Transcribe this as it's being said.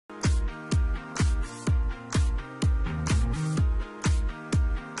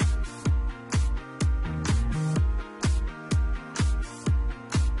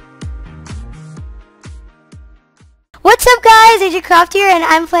agentcroft here, and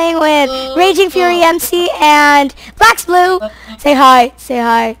I'm playing with RagingFuryMC and BlaxBluw. Say hi, say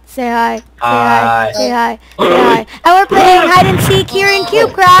hi, say hi, say hi, say hi, say hi. And we're playing hide-and-seek here in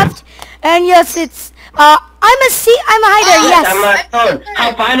cubecraft. And yes, it's I'm a hider. Yes. I'm a stone.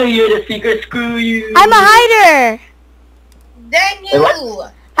 How fine are you, the seeker? Screw you. I'm a hider. Then you.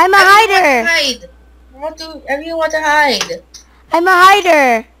 I'm a hider. Everyone want to hide. I'm a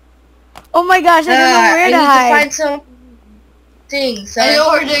hider. Oh my gosh, I don't know where to hide. I need to find some things. I know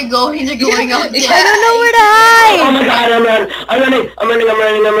where they're going. They're going up there. I don't know where to hide. Oh my god, I'm running. Oh my god,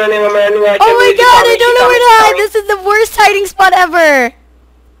 I don't know where to hide. This is the worst hiding spot ever.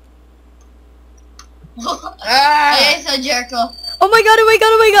 I saw Jericho. Oh my god, oh my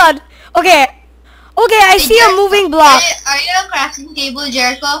god, oh my god. Okay. Okay, I see a moving block. Are you a crafting table,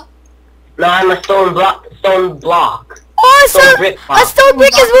 Jericho? No, I'm a stone block. Oh, a stone brick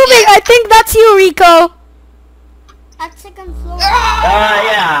is moving. I think that's you, Rico. At second floor.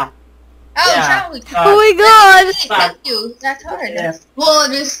 Yeah. Oh my god. Thank you. That's hard. Yeah. Whoa,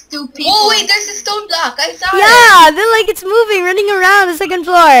 there's two people. Oh wait, there's a stone block. I saw it. Yeah, they're like it's moving, running around the second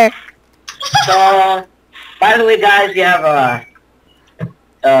floor. So, by the way, guys, we have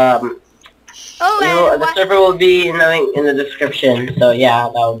the server will be in the link in the description. So yeah,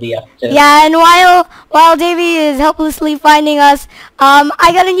 that will be up to. Yeah, and while Davey is helplessly finding us,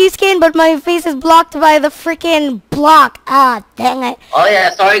 I got a new skin, but my face is blocked by the freaking block. Ah, dang it. Oh yeah,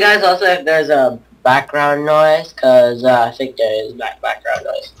 sorry guys. Also, if there's a background noise, cause I think there is background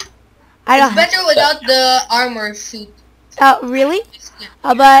noise. It's better without the armor suit. Really?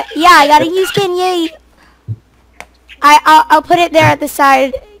 But yeah, I got a new skin. Yay! I'll put it there at the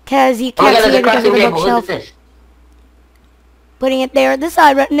side. Because you can't see it because of the bookshelf. Putting it there at the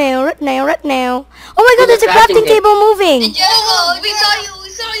side right now. Oh my god, there's a crafting table moving. Oh, we saw you.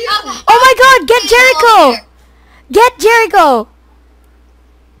 Oh my god, get Jericho. Get Jericho.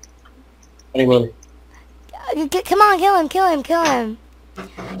 What do you mean? Come on, kill him.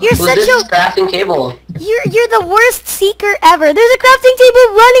 You're such a crafting table. You're the worst seeker ever. There's a crafting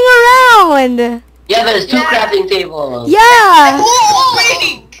table running around. Yeah, there's two crafting tables. Yeah. Oh,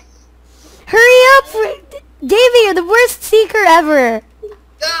 wait. Hurry up! Davey, you're the worst seeker ever.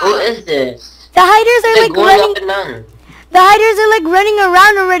 Who is this? The hiders are like running. Up and down. The hiders are like running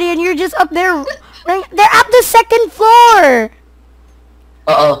around already, and you're just up there. They're at the second floor.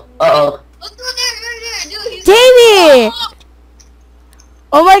 Look, there. Davey!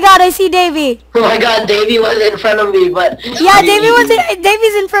 Oh my god, I see Davey. Oh my god, Davey was in front of me, but yeah,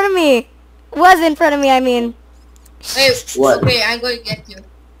 Davey's in front of me. Was in front of me, I mean. Hey, what? Okay, I'm going to get you.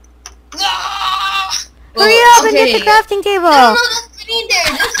 Hurry up and get the crafting table. No, that's Janine there.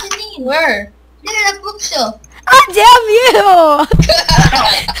 That's Janine. Where? There, at the bookshelf. Ah, damn you!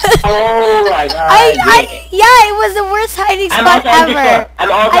 Oh my god. Yeah, it was the worst hiding spot ever.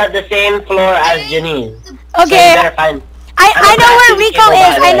 I'm also at the same floor as Janine. Okay. So I know where Rico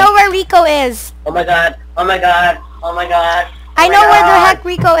is. I know where Rico is. Oh my god. I know where the heck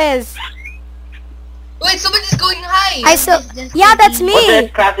Rico is. Wait, somebody's going high. Yeah, that's me. What's this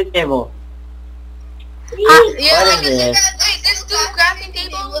crafting table? Wait, there's two crafting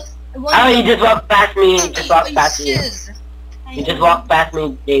tables. Oh, you just walked past me. You just walked past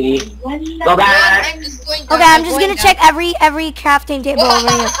me, Davey. Go back. Okay, I'm just gonna check every crafting table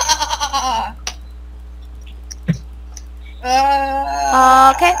over here.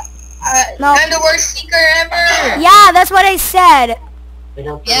 Okay. No. I'm the worst seeker ever. Yeah, that's what I said.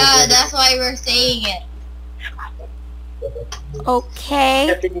 Yeah, that's why we're saying it. Okay.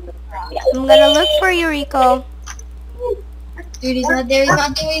 I'm gonna look for you, Rico. Dude, he's not there. He's there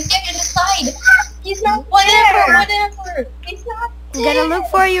to the side. He's not Whatever. He's not I'm gonna look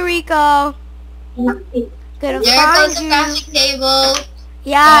for you, Rico. Gonna there find goes the you. crafting table.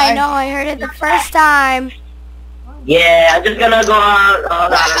 Yeah, I know. I heard it the first time. Yeah, I'm just gonna go out.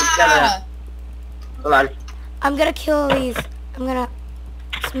 Hold on. I'm gonna kill these. I'm gonna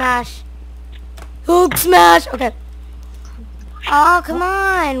smash. Hook smash. Okay. Oh, come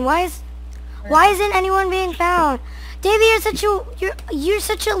on. Why isn't anyone being found? Davey, you're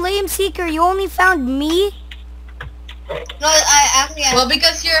such a lame seeker. You only found me? No, I actually. Well,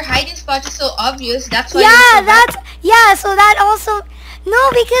 because your hiding spot is so obvious, that's why. Yeah, so that also.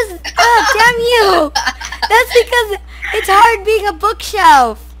 No, because damn you. That's because it's hard being a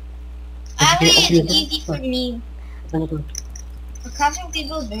bookshelf. Actually, it's easy for me. The crafting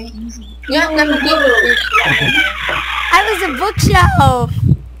table is very easy. Yeah, I was a bookshelf.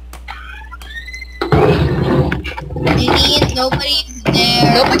 Janine, nobody's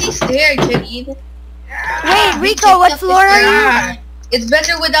there. Nobody's there, Janine. Wait, Rico, what floor are you? It's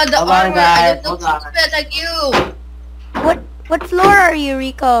better without the Hold on, armor. guys. I don't look so bad like you. What floor are you,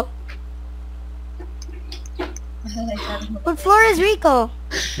 Rico? What floor is Rico?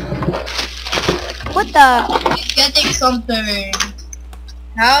 What the? He's getting something.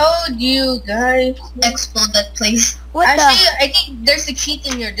 How do you guys Explode that place. What Actually, I think there's a cheat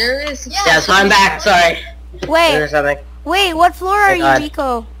in here. There is. Yeah, so I'm back. Sorry. the? Wait, There's something. wait. What floor are you, God.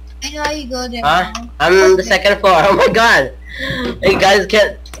 Rico? I know how you go there. Huh? now. I'm on the second floor. Oh my god. You guys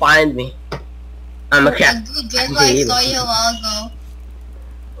can't find me. I'm a cat. Dude, just I saw you a while ago.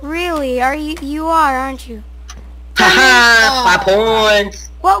 Really? Are you? You are, aren't you? Haha! 5 points.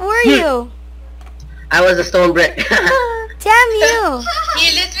 What were you? I was a stone brick. Damn you!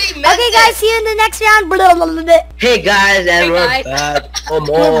 He literally meant Okay, it. guys. See you in the next round. Blah, blah, blah, blah. Hey guys, and Hey, we're guys. back for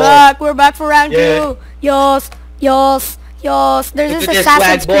more. We're back. We're back for round Yeah. 2. Yos, yos, yos. There's Look this at this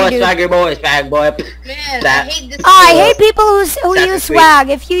Assassin's swag boy, Creed dude. swagger boy, swag boy. Man, That- I hate this. Oh, I hate people who Assassin's use Creed. swag.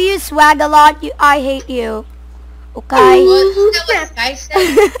 If you use swag a lot, I hate you. Okay. What Sky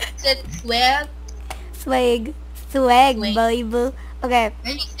said? Said swag. Swag, Swag. baby. Okay.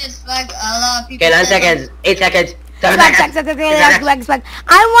 When you said swag, a lot of people Okay, 9 said, seconds, 8 seconds, 7 Swag, seconds. swag, swag, swag, swag, swag.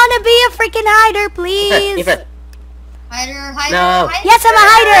 I want to be a freaking hider, please. Ethan. Hider, hider, No. hider. Yes, I'm a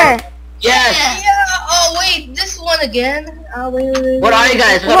hider. Yes. Yeah. Oh wait, this one again. Wait. What are you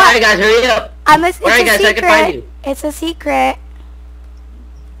guys? What are you guys? Hurry up. Where are you It's a guys so I can find secret. you? It's a secret.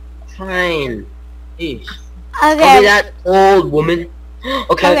 Fine. Eesh. I'll be Okay. that old woman.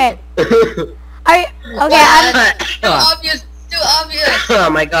 Okay. Okay. Okay. Too obvious. Too obvious. Oh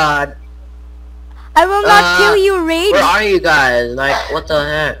my god. I will not kill you, Rage. Where are you guys? Like, what the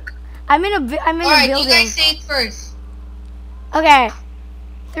heck? I'm in a Alright, you building. guys say it first. Okay.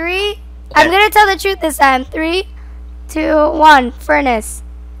 3. I'm Okay. gonna tell the truth this time. 3, 2, 1. Furnace.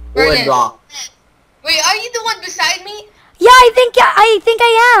 Wood Furnace. block. Wait, are you the one beside me? Yeah, I think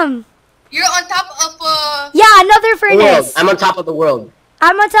I am. You're on top of Yeah, another The world. furnace. I'm on top of the world.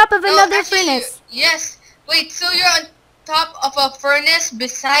 I'm on top of No, another actually, furnace. Yes. Wait, so you're on top of a furnace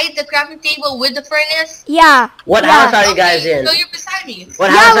beside the crafting table with the furnace? Yeah. What Yeah. house are you guys in? So you're beside me. What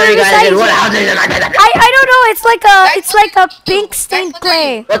Yeah, house are we're you guys beside in? What you. house are you in? I don't know. It's like a pink stained Guys, what are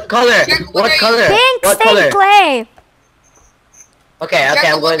you? clay. What color? Jack, what What are you? color? Pink What color? stained clay. Okay, Jack,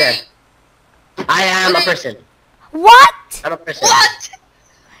 I'm what going are there. you? I am What a are you? person. What? I'm a person. What?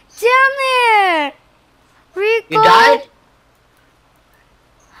 Damn it. Rico. You died?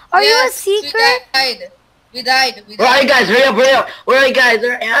 Are you a Yes, secret? We died. Where are you guys? Hurry up, hurry up. Where are you guys?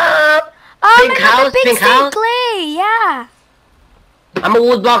 Hurry up. Oh, Pink I'm in house, the pink pink stained house? clay. Yeah. I'm a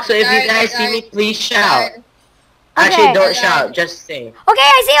wood block, so if you Died, guys see died, me, please shout. died. Actually, Okay. don't Died. shout. Just say. Okay,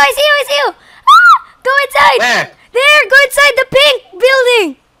 I see you. I see you. I see you. Ah, go inside. Where? There. Go inside the pink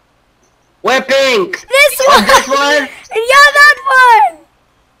building. Where pink? This Oh, one. this one? Yeah, that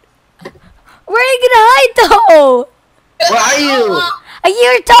one. Where are you gonna hide though? Where are you?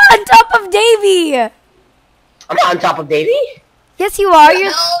 You're on top of Davy. I'm not on top of Davy. Yes, you are. No, You're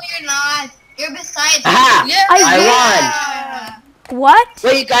you're not. You're beside Aha! Yeah. I won. what?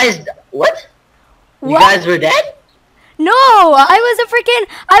 Wait, you guys, what? You What? guys were dead? No, I was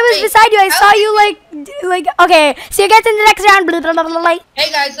Wait, beside you. I how saw did you like. Okay, see you guys in the next round. Blah, blah, blah, blah, blah.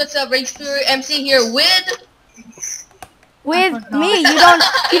 Hey guys, what's up? RagingFuryMC here with. With me, you don't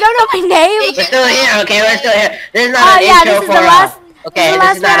know my name. We're still here, okay? We're still here. This is Oh, not an yeah, intro this is for the last- okay, this is the this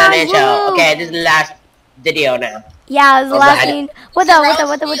last is not an round. intro. Woo. Okay, this is the last video now. Yeah, it was the Oh, last God. scene. What the?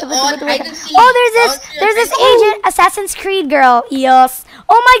 Hide&Seek. Oh, there's this agent Assassin's Creed girl. Yes.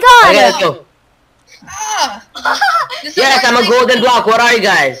 Oh my God. Okay, let's go. Ah! This is Yes, I'm a golden block. What are you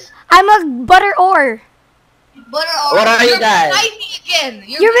guys? I'm a butter ore. Butter What are you You're guys? beside me again.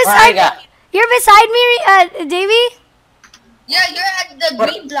 You're What are you beside. guys? You're beside me, Davy. Yeah, you're at the What?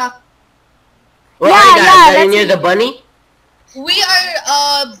 green block. Where Yeah, are you guys? yeah, Are you that's near me. the bunny? We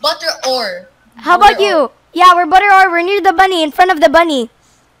are butter ore. How about you? Yeah, we're butter ore. We're near the bunny, in front of the bunny.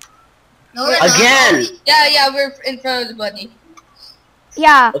 No, we're not. Again. Yeah, we're in front of the bunny.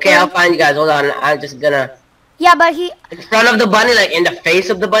 Yeah. Okay, I'll find you guys. Hold on. I'm just gonna... Yeah, but he. In front of the bunny, like in the face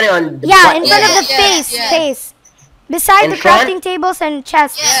of the bunny? On the Yeah, butt- in front of the Yeah, face. yeah. Face. Beside In the front? crafting tables and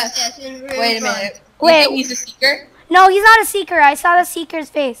chests. Yes, we're Wait a in front. minute. Wait. You think he's a seeker? No, he's not a seeker. I saw the seeker's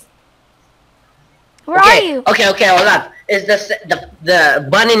face. Where are Okay, you? okay, hold on. Is the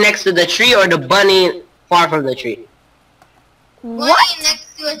bunny next to the tree or the bunny far from the tree? Bunny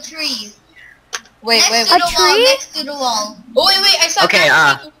next to a tree. Wait. Next to A the tree? wall, next to the wall. Oh, wait, I saw Okay,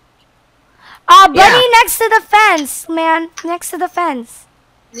 that. Bunny Yeah. next to the fence, man. Next to the fence.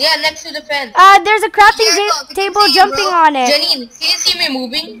 Yeah, next to the fence. There's a crafting Yeah, look, you table can see it, jumping bro. on it. Janine, can you see me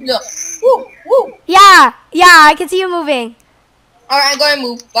moving? Look. Woo, woo. Yeah, I can see you moving. Alright, I'm going to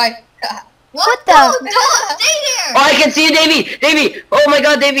move. Bye. What the? Don't stay there. Oh, I can see you, Davey. Davey. Oh my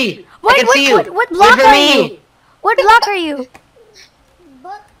God, Davey. What? I can see you. What block Wait for are me. you? What block are you?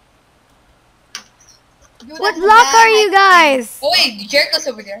 Dude, What that's block bad. are you guys? Oh wait, Jericho's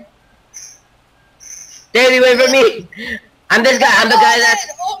over there. Davey, wait for me. I'm this guy. I'm the guy that's.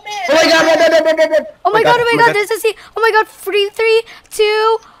 Oh man. Oh my God! Run, run, run, run, run, run. Oh my god! Oh my god! There's a sea. Oh my god! 3,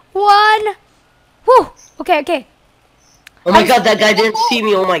 2, 1. Whew. Okay. Oh my God! That guy didn't see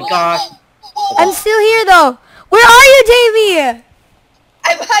me. Oh my gosh. I'm still here though. Where are you, Davey?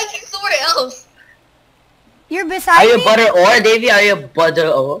 I'm hiding somewhere else. You're Are beside you me. butter or Davey? Are you butter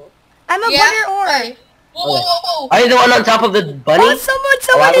or? I'm a butter ore. Alright. Whoa. Are you the one on top of the bunny? Oh,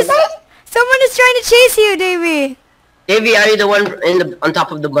 someone is trying to chase you, Davey. Davey, are you the one on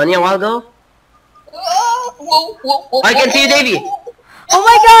top of the bunny a while ago? Whoa. I can see you, Davey. Oh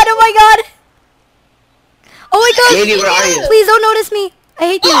my god! Oh my god! Oh my god! Davey, where are you? Please don't notice me. I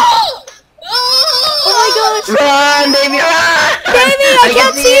hate you. Oh my gosh! Run, Davey, run! Davey, I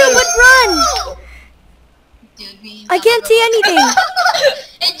can't see you, but run! I can't see anything.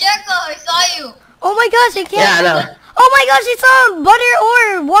 Hey Jericho, I saw you. Oh my gosh, I can't. Yeah, I know. Oh my gosh, I saw butter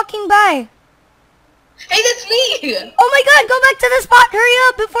ore walking by. Hey, that's me. Oh my god, go back to the spot. Hurry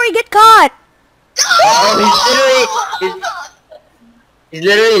up before you get caught. Oh, he's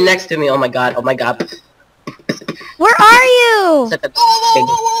literally next to me. Oh my God. Oh my God. Where are you? Such a big-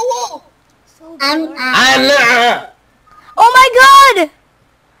 Whoa. I'm Oh my god!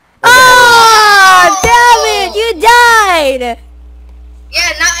 Ah, damn it, you died. Yeah,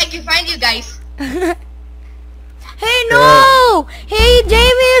 now I can find you guys. Hey, no! Hey,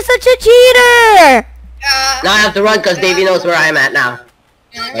 Davey, you're such a cheater! Now I have to run because Davey knows where I'm at now.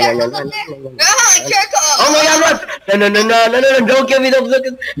 Jericho's up there. Jericho. Oh my God, run! No, don't kill me, don't kill me.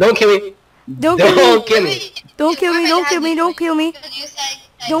 Don't kill me. Don't kill me. Don't kill me, don't kill me, don't kill me. You said-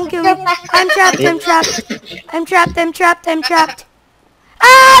 Don't kill me. I'm trapped.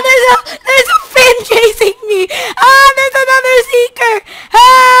 Ah, there's a fin chasing me. Ah, there's another seeker.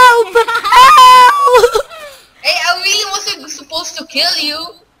 Help! Hey, I really wasn't supposed to kill you.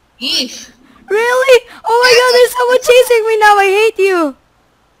 Yeesh. Really? Oh my god, there's someone chasing me now. I hate you.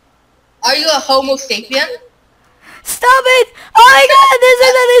 Are you a homo sapien? Stop it! Oh my god, there's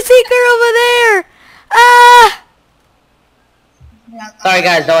another seeker over there. Ah! Sorry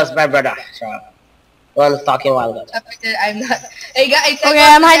guys, that was my brother. Sorry. The one was talking a while ago. I'm not. Hey guys, Okay,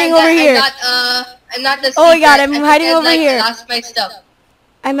 I'm hiding over here. I'm not the. Oh my god, secret. I'm I hiding pretend over like here. I lost my stuff.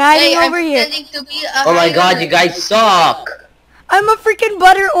 I'm hiding Hey, over I'm here. pretending to be a Oh my hider. God, you guys suck. I'm a freaking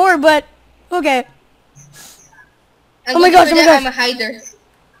butter ore, but okay. I'm Oh my going to gosh, pretend oh my I'm a hider.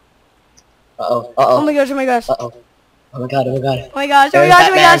 Uh-oh. Oh my gosh, oh my gosh. Oh Uh-oh. Oh my God. my gosh, oh my There's gosh,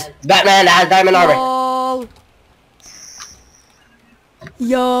 oh my gosh. Batman that has diamond armor. Oh.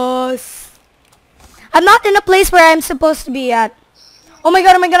 Yes. I'm not in a place where I'm supposed to be at. Oh my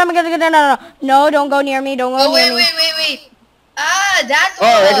god, no, don't go near me, don't go Oh near wait. me. Ah, that's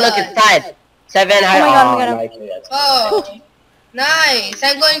Oh, look, it's tied. 7 high. Oh my god. No, Oh, nice.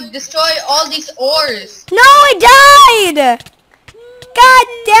 I'm going to destroy all these ores. No, I died! God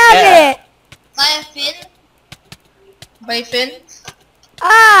damn it! By Finn? By Finn?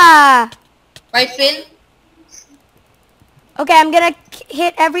 Ah! By Finn? Okay, I'm gonna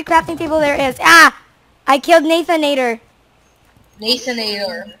hit every crafting table there is. Ah! I killed Nathanator.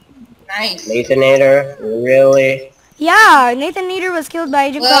 Nathanator. Nice. Nathaнаtor, really? Yeah, Nathanator was killed by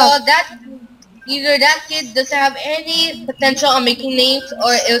agentcroft. Well, either that kid doesn't have any potential on making names,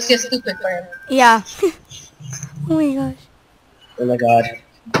 or it was just stupid for him. Yeah. Oh my gosh. Oh my God.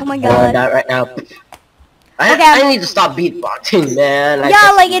 Oh my I want god. that right now. Okay, I need to stop beatboxing, man.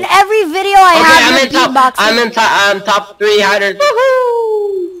 Yeah, like in every video I have I'm with beatboxing. I'm top 3 hiders.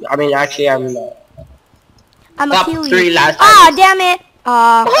 Woohoo! I mean, actually, I'm I'm a top kill 3 you. last. Ah, damn it.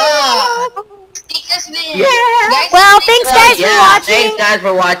 Yeah. Well, thanks guys for Yeah, watching. thanks guys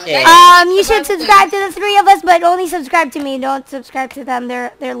for watching. You should subscribe to the 3 of us, but only subscribe to me. Don't subscribe to them.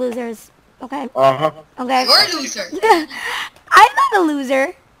 They're losers. Okay. Okay. You're a loser. I'm not a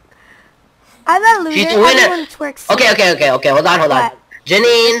loser. I'm not a loser. She's the winner. Everyone twerks. Okay. Hold on. What?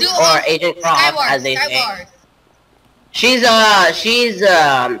 Janine Do or Agent Croft, Skywars, as they say. Skywars. She's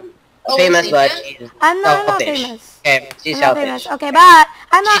famous, but she's I'm not selfish. famous. Okay, she's I'm not selfish. famous. Okay, but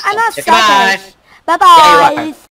I'm not She's selfish. Goodbye. selfish. Bye Yeah, you bye. are.